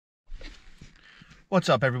What's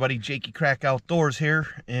up, everybody? Jakey Crack Outdoors here,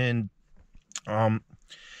 and in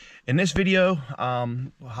this video,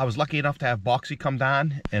 I was lucky enough to have Boxie come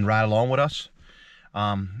down and ride along with us,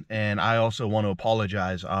 and I also want to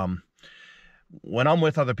apologize. When I'm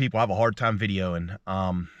with other people, I have a hard time videoing.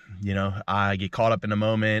 You know, I get caught up in the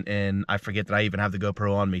moment, and I forget that I even have the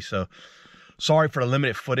GoPro on me. So, sorry for the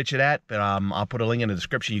limited footage of that, but I'll put a link in the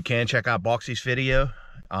description. You can check out Boxie's video.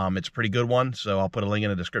 It's a pretty good one, so I'll put a link in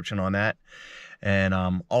the description on that. And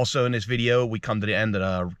also in this video, we come to the end of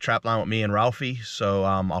the Trapline with me and Ralphie, so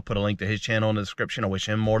I'll put a link to his channel in the description. I wish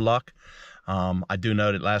him more luck. I do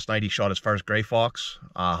know that last night he shot his first gray fox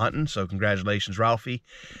hunting, so congratulations, Ralphie.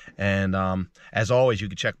 And as always, you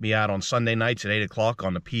can check me out on Sunday nights at 8 o'clock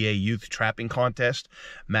on the PA Youth Trapping Contest.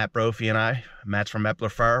 Matt Brophy and I, Matt's from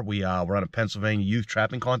eplerfur, we run a Pennsylvania Youth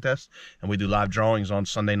Trapping Contest, and we do live drawings on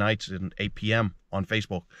Sunday nights at 8 p.m. on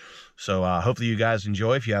Facebook. So hopefully you guys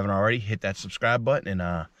enjoy. If you haven't already, hit that subscribe button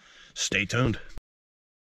and stay tuned.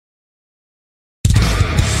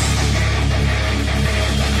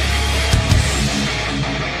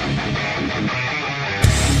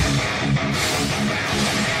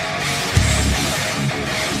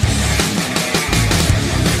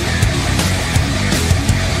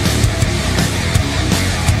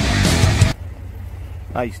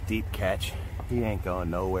 Nice deep catch. He ain't going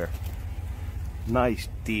nowhere. Nice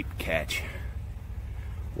deep catch.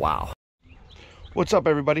 Wow. What's up,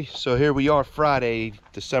 everybody? So here we are, Friday,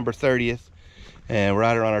 December 30th, and we're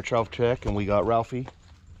out here on our trail trek, and we got Ralphie,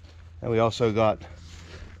 and we also got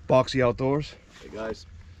Boxie Outdoors. Hey guys.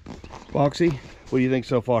 Boxie, what do you think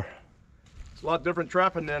so far? It's a lot different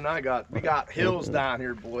trapping than I got. We got hills down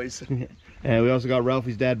here, boys. And we also got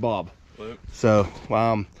Ralphie's dad, Bob. Luke. So,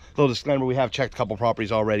 little disclaimer, we have checked a couple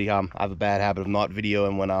properties already. I have a bad habit of not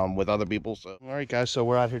videoing when I'm with other people. So, all right, guys, so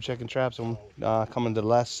we're out here checking traps, and coming to the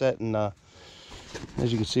last set, and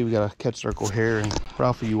as you can see, we got a catch circle here. And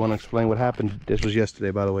Ralphie, you want to explain what happened? This was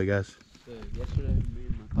yesterday, by the way, guys. So yesterday, me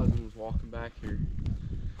and my cousin was walking back here.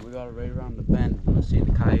 We got it right around the bend, and I see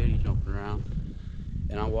the coyote jumping around,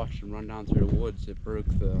 and I watched him run down through the woods. It broke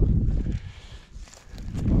the...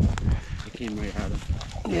 It came right at him.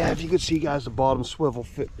 Yeah, if you could see, guys, the bottom swivel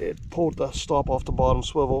fit. It pulled the stop off the bottom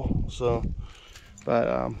swivel. So,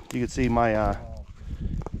 but you can see my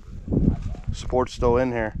support's still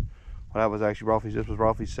in here. Well, that was actually Ralphie's. This was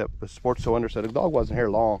Ralphie's set. The support's still under. So the dog wasn't here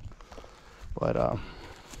long. But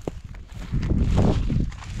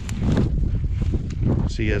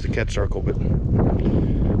see, he has a catch circle. But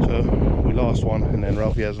so we lost one, and then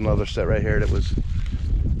Ralphie has another set right here that was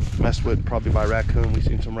messed with probably by raccoon. We've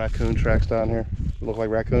seen some raccoon tracks down here. Look like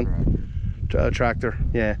raccoon? Tractor,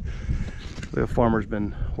 yeah. The farmer's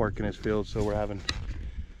been working his field, so we're having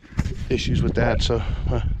issues with that. So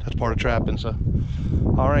that's part of trapping. So,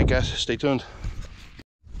 all right, guys, stay tuned.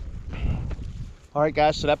 All right,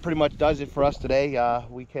 guys, so that pretty much does it for us today.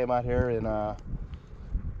 We came out here and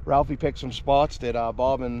Ralphie picked some spots that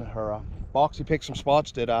Boxie picked some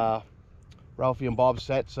spots that Ralphie and Bob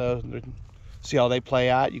set. So see how they play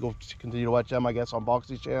out. You go continue to watch them, I guess, on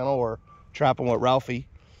Boxie's channel or Trapping with Ralphie.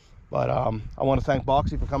 But I want to thank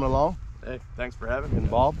Boxie for coming along. Hey, thanks for having me. And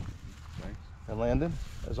Bob. Thanks. And Landon,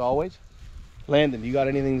 as always. Landon, you got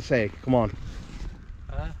anything to say? Come on.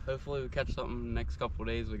 Hopefully we catch something the next couple of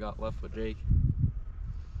days we got left with Jake.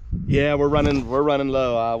 Yeah, we're running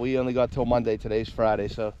low. We only got till Monday. Today's Friday,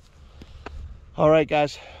 so. All right,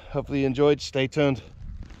 guys. Hopefully you enjoyed. Stay tuned.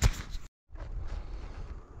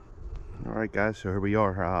 All right, guys, so here we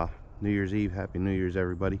are, New Year's Eve. Happy New Year's,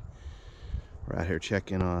 everybody. We're out here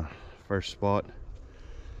checking first spot,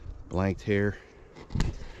 blanked here.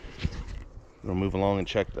 We're gonna move along and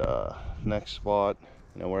check the next spot,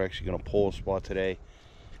 and then we're actually gonna pull a spot today,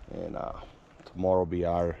 and tomorrow will be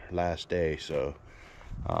our last day. So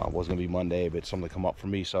it was gonna be Monday, but something come up for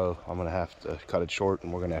me, so I'm gonna have to cut it short,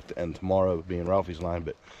 and we're gonna have to end tomorrow being Ralphie's line.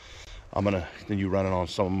 But I'm gonna continue running on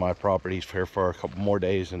some of my properties here for a couple more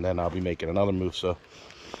days, and then I'll be making another move. So,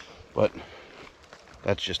 but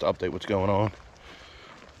that's just to update what's going on.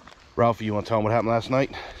 Ralphie, you want to tell them what happened last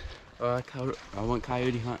night? I went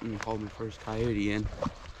coyote hunting and called my first coyote in.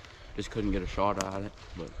 Just couldn't get a shot at it,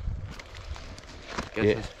 but guess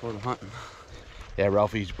Yeah. it's for the hunting. Yeah,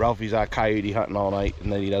 Ralphie's out coyote hunting all night,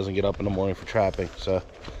 and then he doesn't get up in the morning for trapping. So.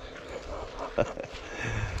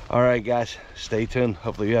 All right, guys, stay tuned.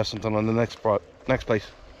 Hopefully you have something on the next place.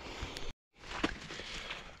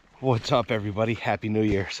 What's up, everybody? Happy New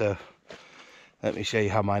Year. So let me show you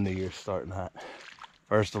how my New Year's starting out.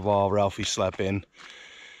 First of all, Ralphie slept in.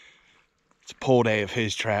 It's a pull day of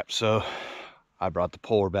his trap, so I brought the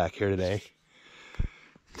puller back here today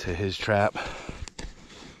to his trap.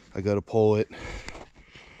 I go to pull it,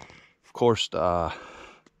 course, the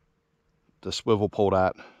swivel pulled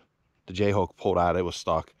out, the J-hook pulled out, it was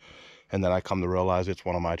stuck. And then I come to realize it's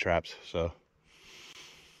one of my traps. So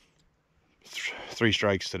 3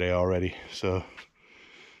 strikes today already. So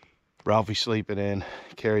Ralphie sleeping in,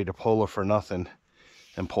 carried a puller for nothing,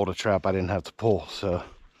 and pulled a trap I didn't have to pull. So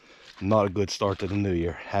not a good start to the new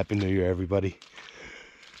year. Happy New Year, everybody.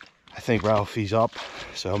 I think Ralphie's up,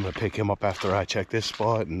 so I'm gonna pick him up after I check this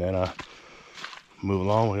spot, and then move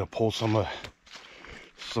along. We're gonna pull some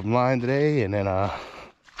line today, and then not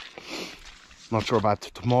sure about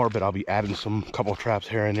tomorrow, but I'll be adding some couple traps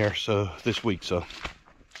here and there so this week. So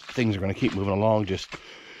things are gonna keep moving along. Just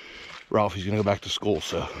Ralphie's gonna go back to school.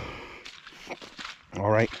 So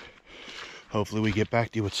all right, hopefully we get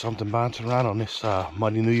back to you with something bouncing around on this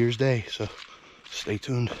Monday New Year's Day. So stay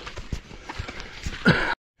tuned.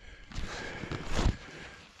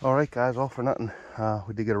 All right, guys, all for nothing.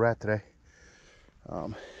 We did get a rat today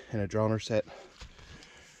in a droner set.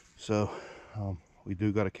 So we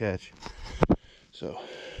do got a catch. So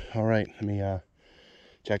all right, let me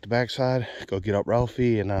check the backside, go get up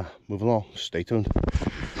Ralphie, and move along. Stay tuned.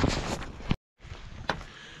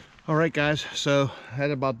 All right, guys, so that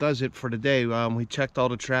about does it for today. We checked all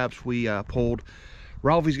the traps we pulled.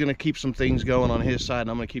 Ralphie's gonna keep some things going on his side, and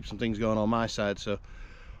I'm gonna keep some things going on my side. So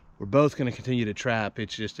we're both going to continue to trap.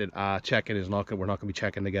 It's just that checking is not, we're not going to be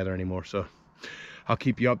checking together anymore. So I'll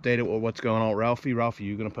keep you updated with what's going on. Ralphie,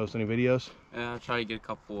 you going to post any videos? Yeah, I'll try to get a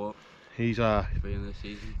couple up. He's for the end of the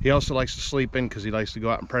season. He also likes to sleep in because he likes to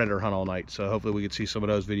go out and predator hunt all night. So hopefully we can see some of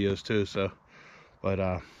those videos too. So, but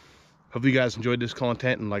hope you guys enjoyed this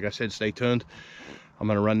content, and like I said, stay tuned. I'm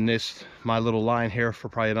going to run my little line here for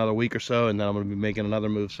probably another week or so, and then I'm going to be making another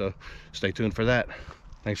move. So stay tuned for that.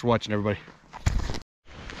 Thanks for watching, everybody.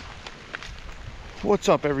 What's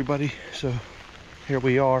up, everybody? So here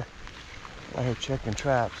we are out here checking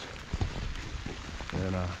traps,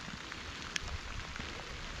 and I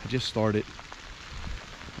just started.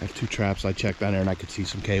 I have 2 traps I checked down there, and I could see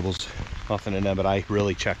some cables, nothing in them, but I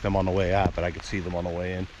really checked them on the way out, but I could see them on the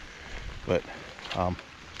way in. But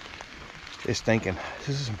just thinking, this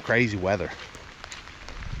is some crazy weather.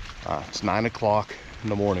 It's 9 o'clock in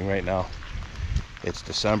the morning right now. It's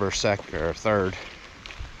December 2nd or 3rd.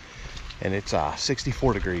 And it's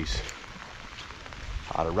 64 degrees.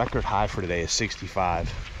 The record high for today is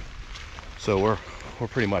 65. So we're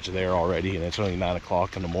pretty much there already, and it's only 9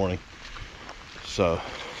 o'clock in the morning. So,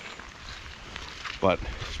 but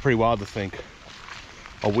it's pretty wild to think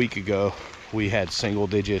a week ago we had single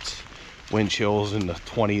digits wind chills in the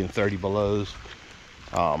 20 and 30 belows.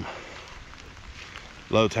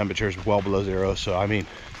 Low temperatures well below 0. So I mean,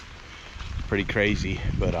 pretty crazy.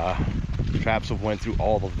 But traps have went through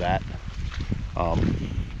all of that.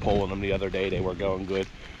 Pulling them the other day, they were going good.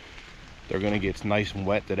 They're gonna get nice and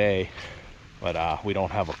wet today, but we don't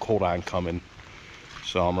have a cold on coming,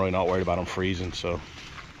 so I'm really not worried about them freezing. So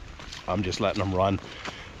I'm just letting them run,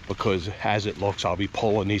 because as it looks, I'll be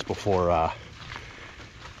pulling these before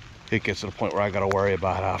it gets to the point where I gotta worry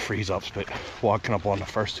about freeze ups. But walking up on the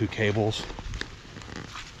first 2 cables,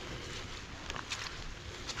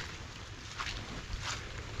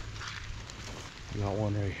 we got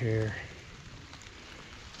one right here.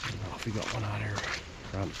 We got one out here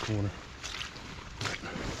around the corner.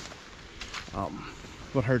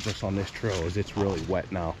 What hurts us on this trail is it's really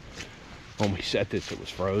wet now. When we set this, it was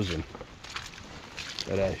frozen,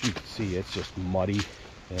 but as you can see, it's just muddy,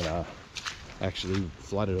 and actually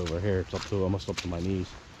flooded over here. It's up to almost up to my knees.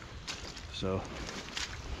 So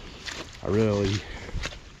I really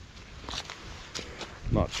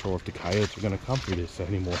not sure if the coyotes are going to come through this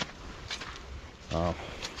anymore.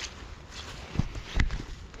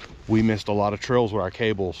 We missed a lot of trails with our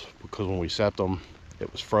cables because when we set them, it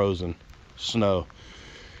was frozen snow,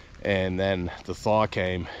 and then the thaw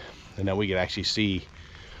came, and then we could actually see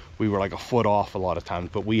we were like a foot off a lot of times.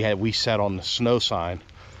 But we set on the snow sign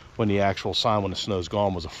when the actual sign, when the snow's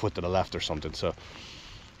gone, was a foot to the left or something. So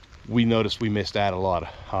we noticed we missed that a lot.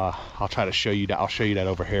 I'll try to show you that. I'll show you that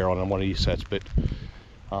over here on one of these sets. But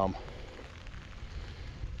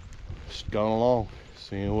just going along,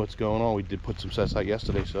 seeing what's going on. We did put some sets out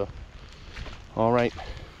yesterday, so all right,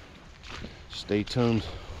 stay tuned.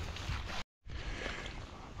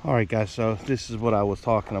 All right, guys, so this is what I was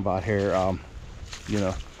talking about here. You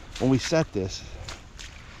know, when we set this,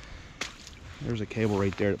 there's a cable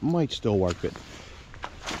right there that might still work, but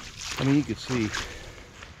I mean, you can see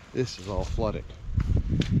this is all flooded,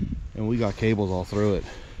 and we got cables all through it.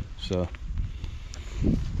 So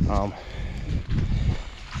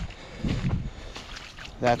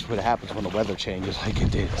that's what happens when the weather changes like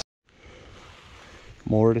it did.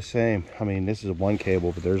 More of the same. I mean, this is one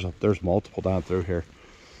cable, but there's multiple down through here,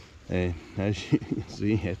 and as you can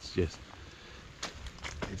see, it's just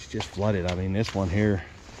flooded. I mean, this one here,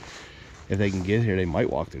 if they can get here, they might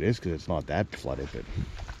walk through this because it's not that flooded, but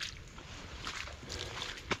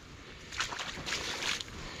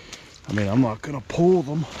I mean, I'm not gonna pull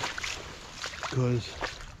them because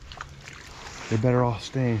they're better off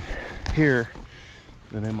staying here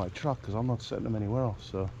than in my truck, because I'm not setting them anywhere else.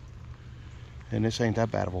 So, and this ain't that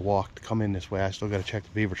bad of a walk to come in this way. I still got to check the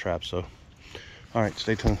beaver traps. So, all right,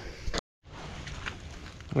 stay tuned. All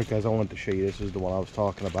right, guys, I wanted to show you, this is the one I was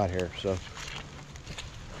talking about here. So,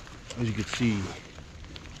 as you can see,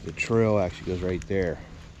 the trail actually goes right there,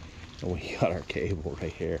 and we got our cable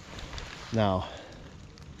right here. Now,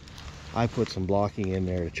 I put some blocking in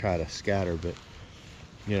there to try to scatter, but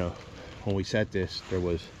you know, when we set this, there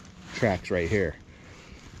was tracks right here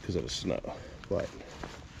because of the snow. But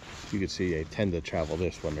you can see they tend to travel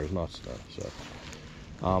this when there's not snow.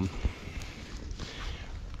 So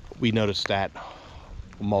we noticed that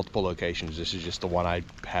multiple locations. This is just the one I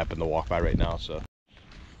happen to walk by right now. So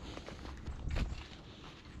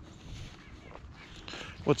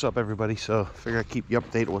what's up, everybody? So figure I'd keep you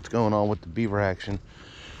updated what's going on with the beaver action.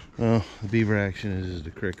 Well, the beaver action is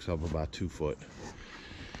the creek's up about 2 foot.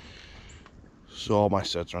 So all my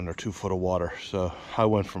sets are under 2 foot of water. So I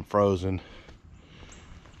went from frozen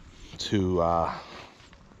to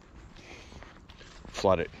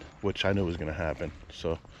flooded, which I knew was going to happen.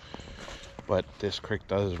 So, but this creek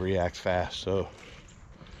does react fast. So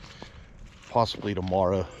possibly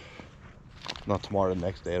tomorrow, not tomorrow, the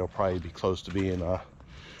next day, it'll probably be close to being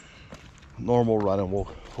normal running. We'll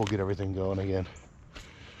get everything going again.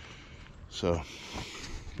 So,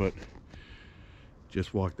 but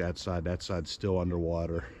just walk that side. That side's still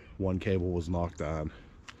underwater. One cable was knocked on.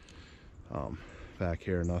 Back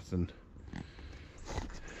here, nothing.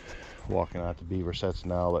 Walking out the beaver sets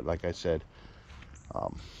now, but like I said,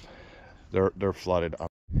 they're flooded. All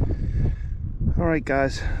right,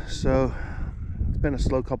 guys. So it's been a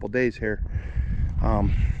slow couple days here,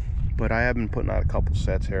 but I have been putting out a couple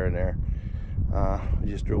sets here and there. I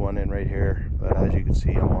just drew one in right here, but as you can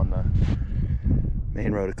see, I'm on the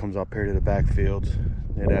main road. It comes up here to the back fields.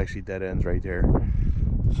 It actually dead ends right there.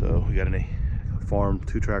 So we got a farm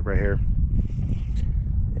 2-track right here,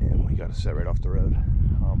 and we got a set right off the road.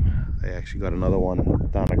 I actually got another one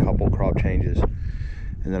down a couple crop changes,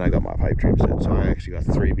 and then I got my pipe dream set. So I actually got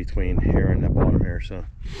 3 between here and the bottom here. So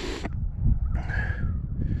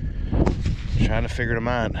trying to figure them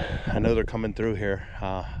out. I know they're coming through here.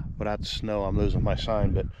 Without the snow, I'm losing my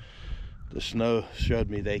sign, but the snow showed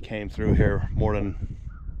me they came through here more than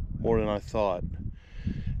I thought,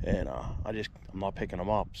 and I'm not picking them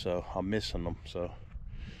up, so I'm missing them. So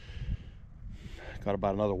got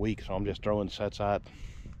about another week, so I'm just throwing sets out,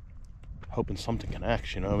 hoping something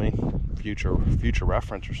connects. You know what I mean? Future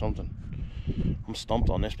reference or something. I'm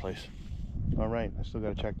stumped on this place. All right, I still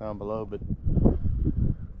got to check down below, but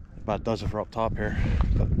about does it for up top here.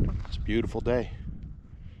 But it's a beautiful day.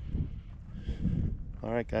 All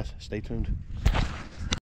right, guys, stay tuned.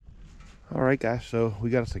 All right, guys, so we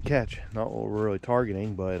got us a catch. Not what we're really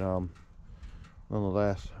targeting, but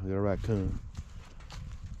nonetheless, we got a raccoon.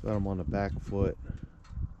 Got him on the back foot.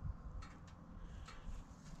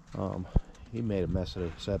 He made a mess of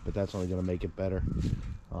the set, but that's only going to make it better.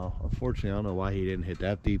 Unfortunately, I don't know why he didn't hit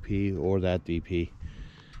that DP or that DP.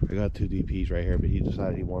 I got 2 DPs right here, but he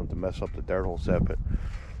decided he wanted to mess up the dirt hole set. But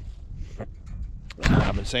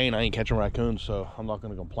I've been saying I ain't catching raccoons, so I'm not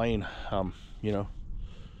going to complain. You know,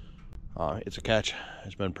 it's a catch.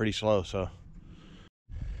 It's been pretty slow. So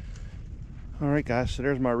all right, guys, so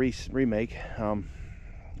there's my remake.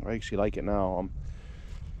 I actually like it now.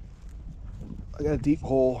 I got a deep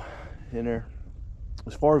hole in there.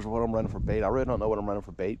 As far as what I'm running for bait, I really don't know what I'm running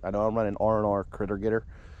for bait. I know I'm running R&R critter getter,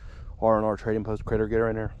 R&R trading post critter getter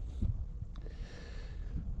in there.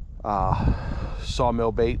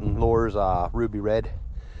 Sawmill bait and lures, ruby red,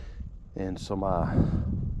 and some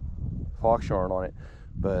fox yarn on it.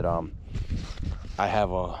 But I have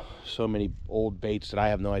so many old baits that I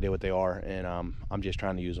have no idea what they are, and I'm just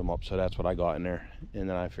trying to use them up. So that's what I got in there, and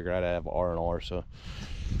then I figured I'd have R&R. So,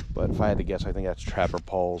 but if I had to guess, I think that's Trapper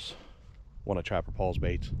Paul's, one of Trapper Paul's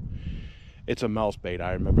baits. It's a mouse bait,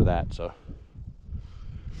 I remember that. So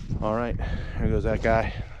all right, here goes that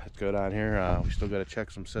guy. Let's go down here. We still got to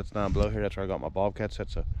check some sets down below here. That's where I got my bobcat set,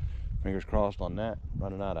 so fingers crossed on that.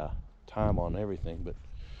 Running out of time on everything, but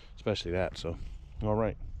especially that. So all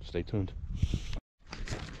right, stay tuned.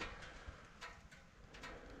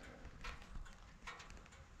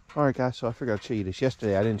 All right, guys, so I figured I'd show you this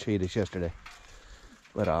yesterday. I didn't show you this yesterday,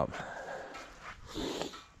 but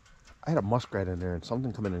had a muskrat in there, and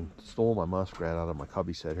something come in and stole my muskrat out of my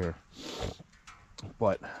cubby set here.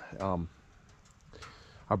 But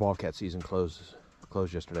our bobcat season closed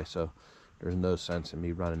yesterday, so there's no sense in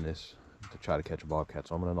me running this to try to catch a bobcat.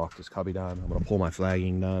 So I'm gonna knock this cubby down. I'm gonna pull my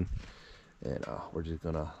flagging down, and we're just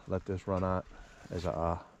gonna let this run out as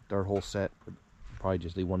a dirt hole set. Probably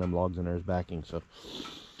just leave one of them logs in there as backing. So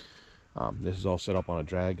this is all set up on a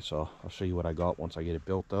drag, so I'll show you what I got once I get it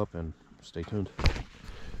built up, and stay tuned.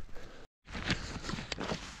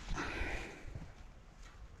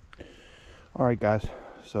 All right, guys,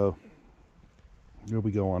 so here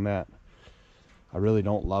we go on that. I really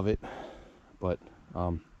don't love it, but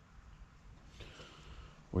we're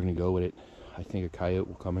gonna go with it. I think a coyote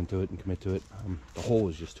will come into it and commit to it. The hole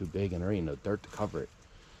is just too big, and there ain't no dirt to cover it,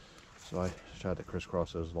 so I tried to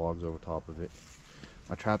crisscross those logs over top of it.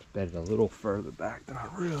 My trap's bedded a little further back than I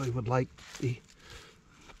really would like to be.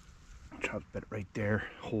 Trap's bedded right there,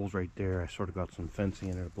 holes right there. I sort of got some fencing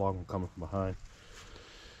in there to block them coming from behind.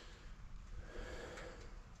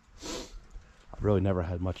 I've really never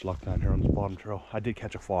had much luck down here on this bottom trail. I did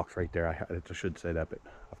catch a fox right there. I should say that, but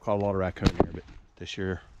I've caught a lot of raccoon here, but this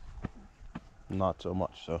year not so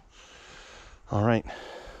much. So all right,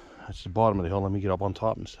 that's the bottom of the hill. Let me get up on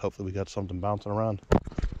top and hopefully we got something bouncing around.